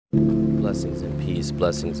Blessings and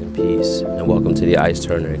peace, and welcome to the Ice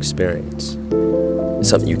Turner Experience. It's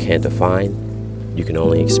something you can't define, you can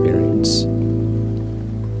only experience.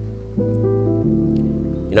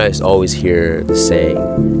 You know, I just always hear the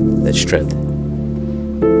saying that strength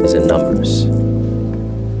is in numbers.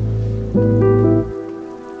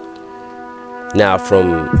 Now,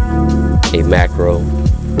 from a macro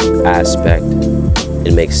aspect,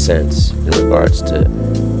 it makes sense in regards to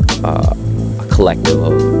a collective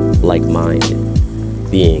of like-minded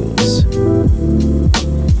beings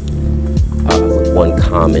with one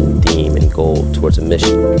common theme and goal towards a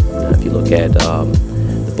mission. Now, if you look at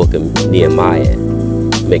the book of Nehemiah,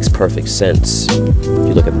 it makes perfect sense. If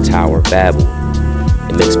you look at the Tower of Babel,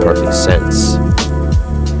 it makes perfect sense.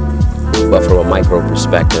 But from a micro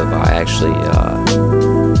perspective, I actually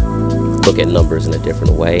look at numbers in a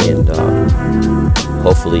different way, and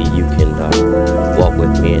hopefully you can walk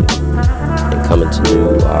with me and come into new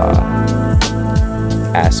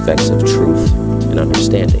aspects of truth and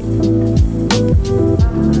understanding.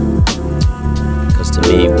 Because to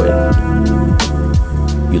me, when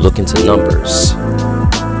you look into numbers,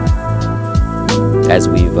 as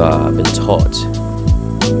we've been taught,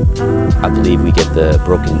 I believe we get the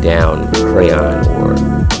broken down crayon or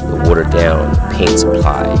the watered down paint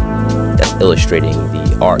supply that's illustrating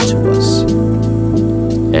the art to us.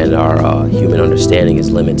 And our human understanding is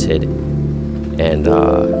limited, and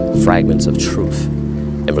fragments of truth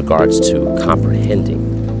in regards to comprehending.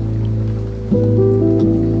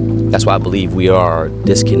 That's why I believe we are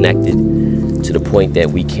disconnected to the point that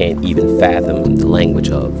we can't even fathom the language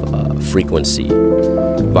of frequency,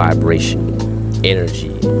 vibration,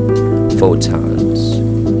 energy, photons,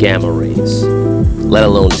 gamma rays, let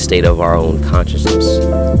alone the state of our own consciousness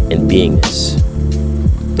and beingness.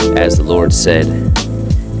 As the Lord said,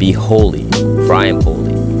 "Be holy, for I am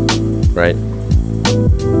holy," right?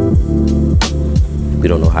 We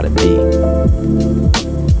don't know how to be,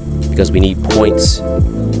 because we need points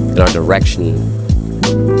in our direction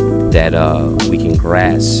that we can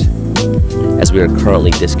grasp, as we are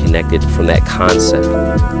currently disconnected from that concept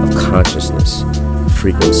of consciousness,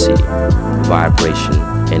 frequency, vibration,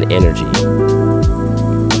 and energy.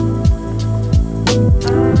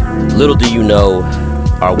 Little do you know,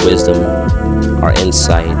 our wisdom, our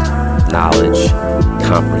insight, knowledge,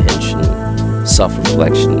 comprehension,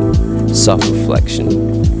 self-reflection,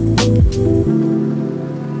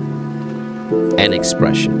 and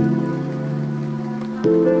expression,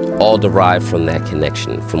 all derived from that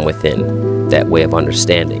connection from within, that way of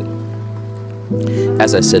understanding.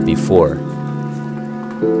 As I said before,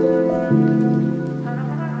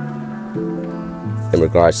 in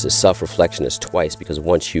regards to self-reflection, is twice, because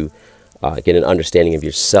once you get an understanding of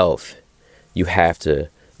yourself, you have to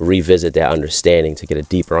revisit that understanding to get a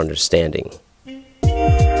deeper understanding.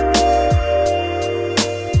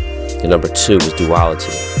 And number two is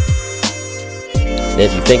duality. And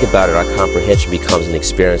if you think about it, our comprehension becomes an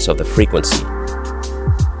experience of the frequency,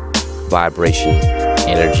 vibration,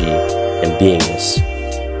 energy, and beingness.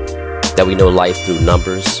 That we know life through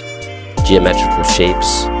numbers, geometrical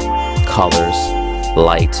shapes, colors,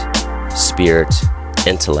 light, spirit,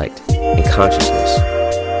 intellect, and consciousness.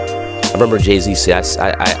 I remember Jay-Z say,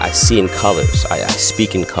 I see in colors, I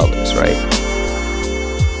speak in colors, right?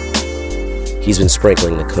 He's been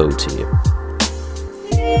sprinkling the code to you.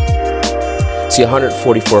 See,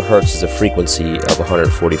 144 hertz is a frequency of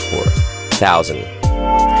 144,000,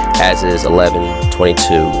 as is 11,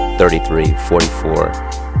 22, 33, 44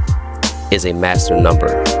 is a master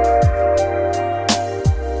number.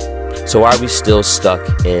 So why are we still stuck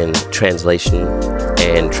in translation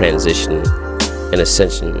and transition and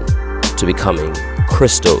ascension to becoming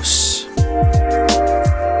Christos,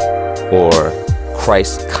 or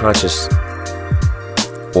Christ conscious,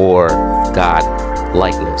 or God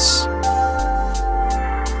likeness?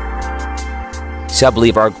 See, I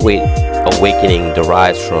believe our great awakening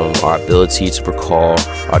derives from our ability to recall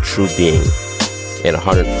our true being in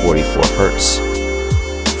 144 hertz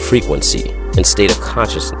frequency and state of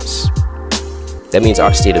consciousness. That means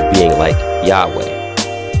our state of being like Yahweh,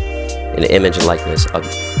 in the image and likeness of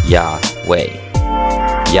Yahweh.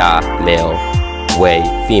 Yah, male, Wei,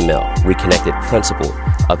 female, reconnected principle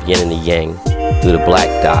of yin and the yang through the black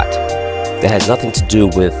dot that has nothing to do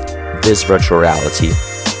with this virtual reality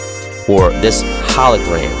or this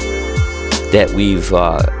hologram that we've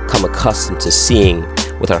come accustomed to seeing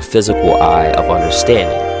with our physical eye of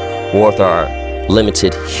understanding, or with our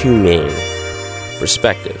limited humane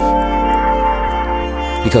perspective.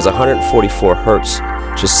 Because 144 hertz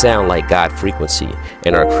should sound like God frequency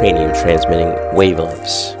in our cranium transmitting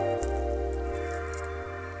wavelengths.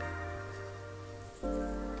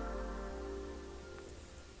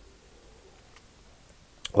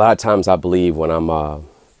 A lot of times I believe when I'm,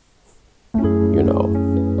 you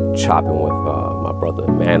know, chopping with my brother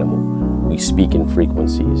Manimal, we speak in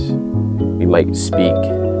frequencies. We might speak,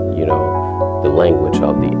 you know, the language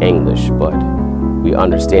of the English, but we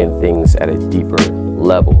understand things at a deeper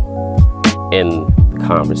level in the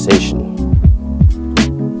conversation.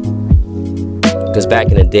 Because back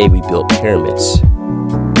in the day, we built pyramids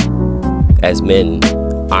as men,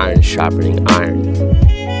 iron sharpening iron,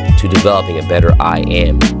 to developing a better I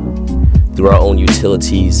am through our own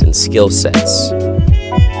utilities and skill sets. So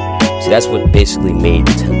that's what basically made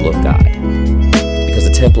the Temple of God. Because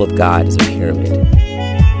the Temple of God is a pyramid.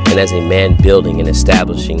 And as a man building and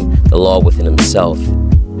establishing the law within himself,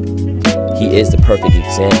 he is the perfect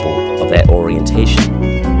example of that orientation.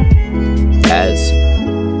 As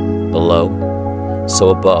below, so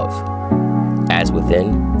above. As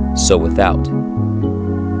within, so without.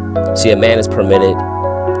 See, a man is permitted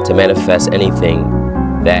to manifest anything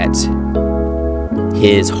that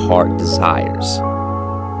his heart desires.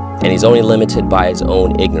 And he's only limited by his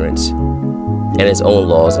own ignorance and his own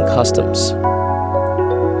laws and customs.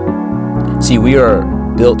 See, we are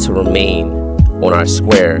built to remain on our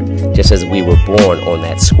square just as we were born on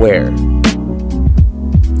that square.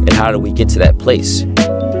 And how do we get to that place?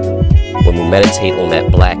 When we meditate on that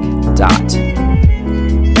black dot.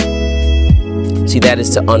 See, that is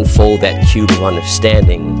to unfold that cube of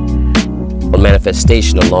understanding or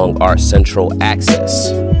manifestation along our central axis.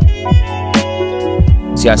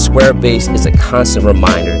 See, our square base is a constant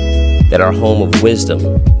reminder that our home of wisdom,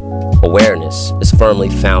 awareness, is firmly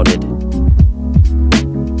founded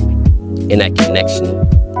in that connection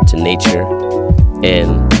to nature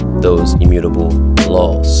and those immutable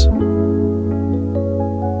laws.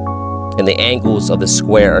 And the angles of the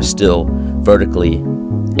square are still vertically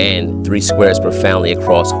and 3 squares profoundly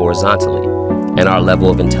across horizontally, and our level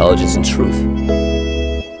of intelligence and truth,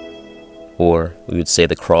 or we would say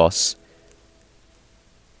the cross,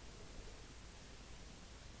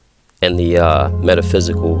 and the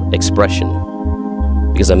metaphysical expression,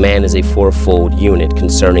 because a man is a fourfold unit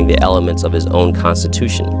concerning the elements of his own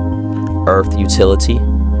constitution: earth, utility;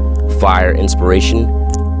 fire, inspiration;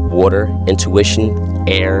 water, intuition;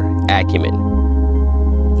 air, acumen.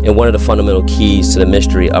 And one of the fundamental keys to the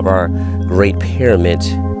mystery of our Great Pyramid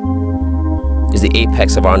is the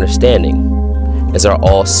apex of our understanding, is our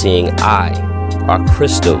all-seeing eye, our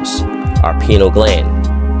Christos, our pineal gland,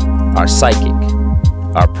 our psychic,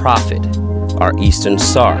 our prophet, our eastern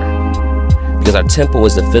star. Because our temple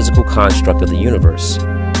is the physical construct of the universe.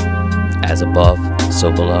 As above,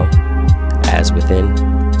 so below. As within,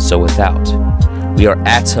 so without. We are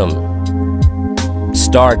atom,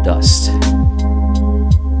 stardust.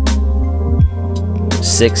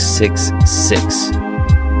 666.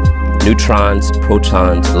 Neutrons,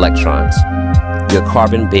 protons, electrons. We are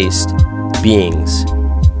carbon-based beings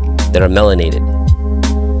that are melanated.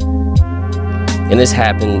 And this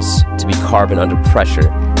happens to be carbon under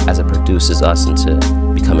pressure as it produces us into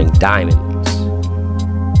becoming diamonds.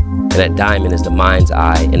 And that diamond is the mind's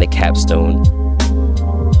eye and the capstone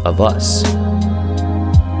of us.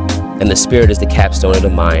 And the spirit is the capstone of the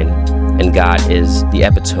mind, and God is the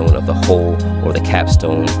epitome of the whole, or the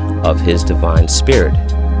capstone of his divine spirit.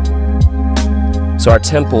 So our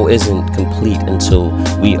temple isn't complete until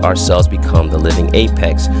we ourselves become the living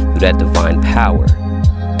apex through that divine power.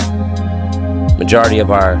 Majority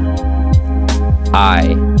of our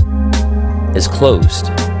eye is closed.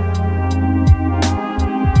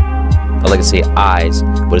 I like to say eyes,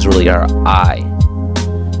 but it's really our eye.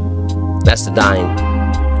 That's denying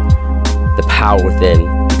the power within,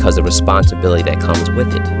 because of the responsibility that comes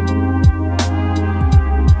with it.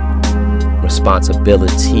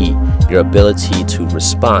 Responsibility, your ability to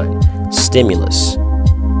respond. Stimulus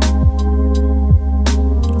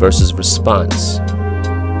versus response.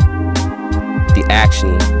 The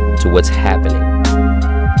action to what's happening.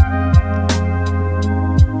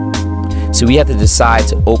 So we have to decide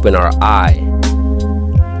to open our eye,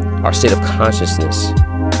 our state of consciousness,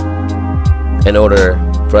 in order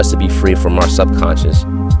for us to be free from our subconscious,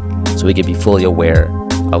 so we can be fully aware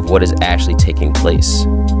of what is actually taking place.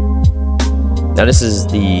 Now, this is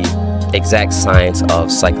the exact science of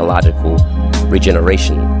psychological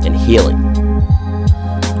regeneration and healing.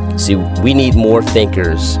 See, we need more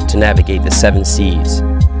thinkers to navigate the 7 C's,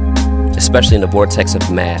 especially in the vortex of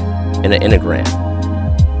math and the enneagram.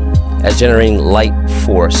 As generating light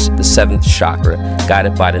force, the 7th chakra,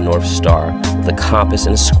 guided by the North Star, with a compass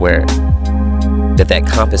and a square, that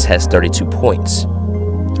compass has 32 points.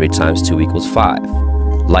 3 times 2 equals 5.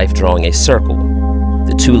 Life drawing a circle.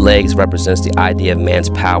 The 2 legs represents the idea of man's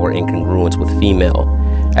power in congruence with female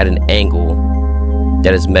at an angle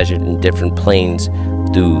that is measured in different planes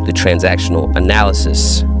through the transactional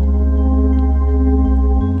analysis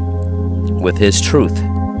with his truth.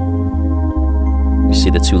 You see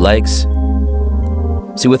the two legs?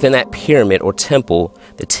 See, within that pyramid or temple,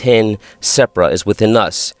 the 10 sepra is within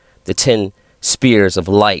us. The 10 spears of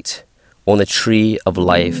light on the tree of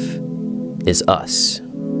life is us.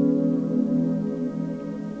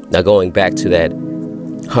 Now going back to that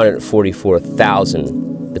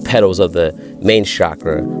 144,000, the petals of the main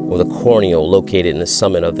chakra or the corneal located in the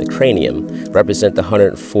summit of the cranium represent the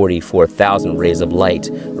 144,000 rays of light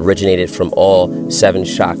originated from all 7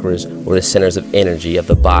 chakras or the centers of energy of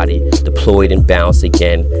the body, deployed and bounced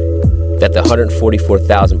again, that the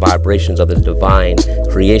 144,000 vibrations of the divine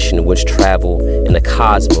creation which travel in the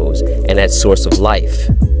cosmos and that source of life.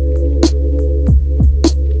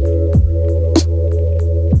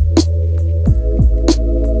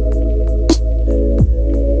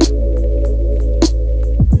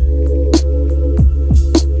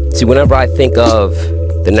 See, whenever I think of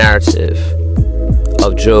the narrative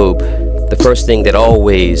of Job, the first thing that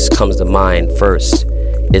always comes to mind first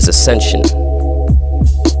is ascension.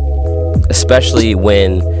 Especially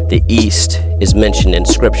when the east is mentioned in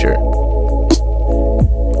scripture,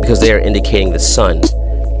 because they are indicating the sun,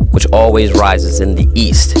 which always rises in the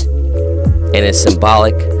east and is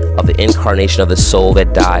symbolic of the incarnation of the soul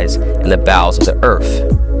that dies in the bowels of the earth.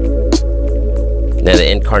 Now,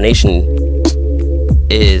 the incarnation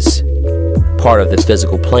is part of the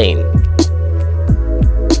physical plane.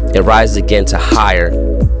 It rises again to higher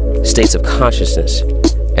states of consciousness.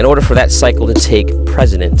 In order for that cycle to take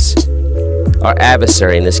precedence, our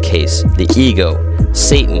adversary, in this case, the ego,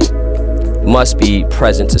 Satan, must be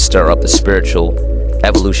present to stir up the spiritual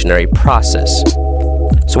evolutionary process.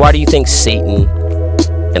 So why do you think Satan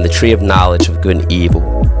and the tree of knowledge of good and evil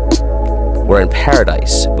were in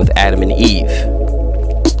paradise with Adam and Eve?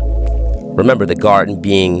 Remember the garden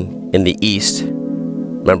being in the east.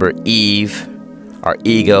 Remember Eve, our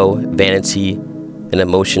ego, vanity, and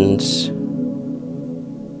emotions.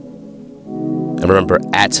 And remember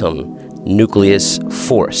atom, nucleus,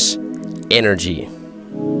 force, energy.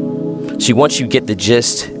 See, once you get the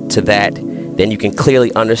gist to that, then you can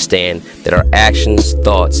clearly understand that our actions,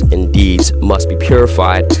 thoughts, and deeds must be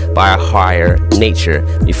purified by a higher nature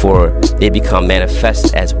before they become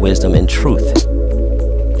manifest as wisdom and truth.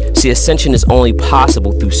 See, ascension is only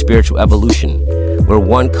possible through spiritual evolution, where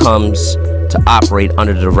one comes to operate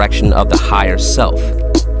under the direction of the higher self.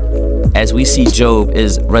 As we see, Job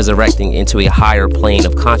is resurrecting into a higher plane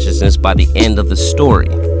of consciousness by the end of the story.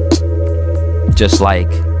 Just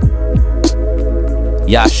like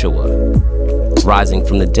Yahshua rising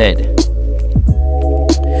from the dead.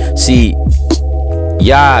 See,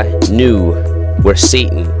 Yah knew where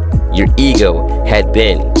Satan, your ego, had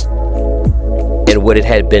been and what it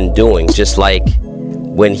had been doing, just like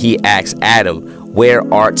when he asked Adam, "Where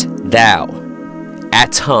art thou?"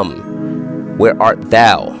 Atom, where art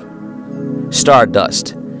thou?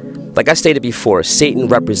 Stardust. Like I stated before, Satan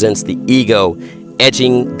represents the ego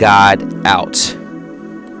edging God out.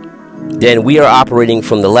 Then we are operating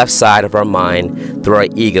from the left side of our mind through our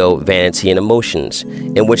ego, vanity, and emotions,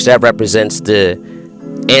 in which that represents the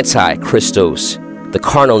anti-Christos, the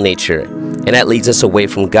carnal nature, and that leads us away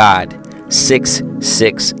from God.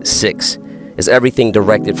 666 is everything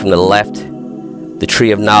directed from the left, the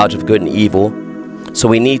tree of knowledge of good and evil. So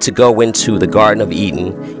we need to go into the Garden of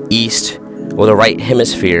Eden, east, or the right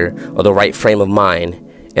hemisphere, or the right frame of mind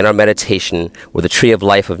in our meditation, where the tree of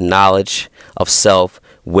life of knowledge, of self,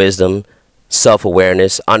 wisdom,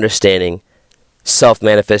 self-awareness, understanding,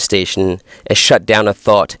 self-manifestation, and shut down a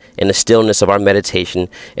thought in the stillness of our meditation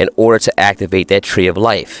in order to activate that tree of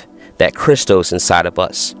life, that Christos inside of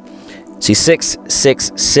us. See,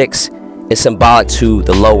 666 is symbolic to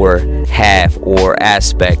the lower half or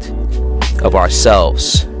aspect of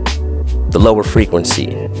ourselves, the lower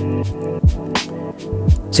frequency.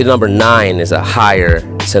 See, the number 9 is a higher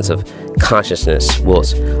sense of consciousness,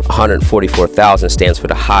 whilst 144,000 stands for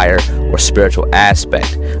the higher or spiritual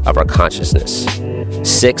aspect of our consciousness.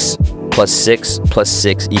 6 plus 6 plus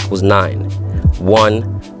 6 equals 9.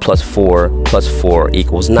 1 plus 4 plus 4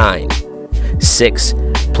 equals 9. 6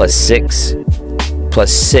 plus 6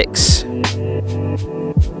 plus 6.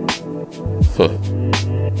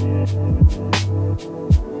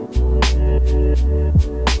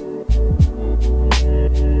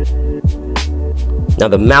 Now,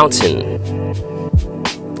 the mountain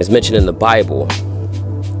is mentioned in the Bible.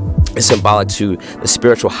 It's symbolic to the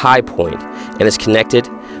spiritual high point and is connected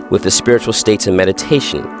with the spiritual states of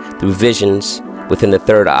meditation through visions within the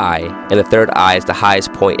third eye, and the third eye is the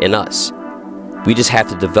highest point in us. We just have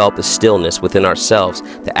to develop the stillness within ourselves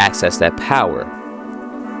to access that power.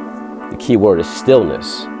 The key word is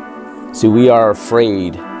stillness. See, we are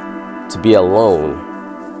afraid to be alone.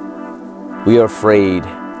 We are afraid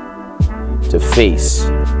to face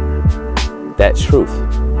that truth.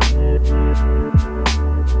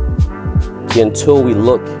 See, until we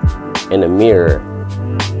look in the mirror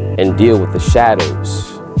and deal with the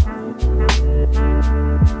shadows,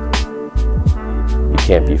 you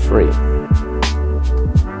can't be free.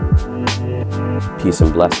 Peace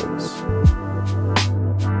and blessings.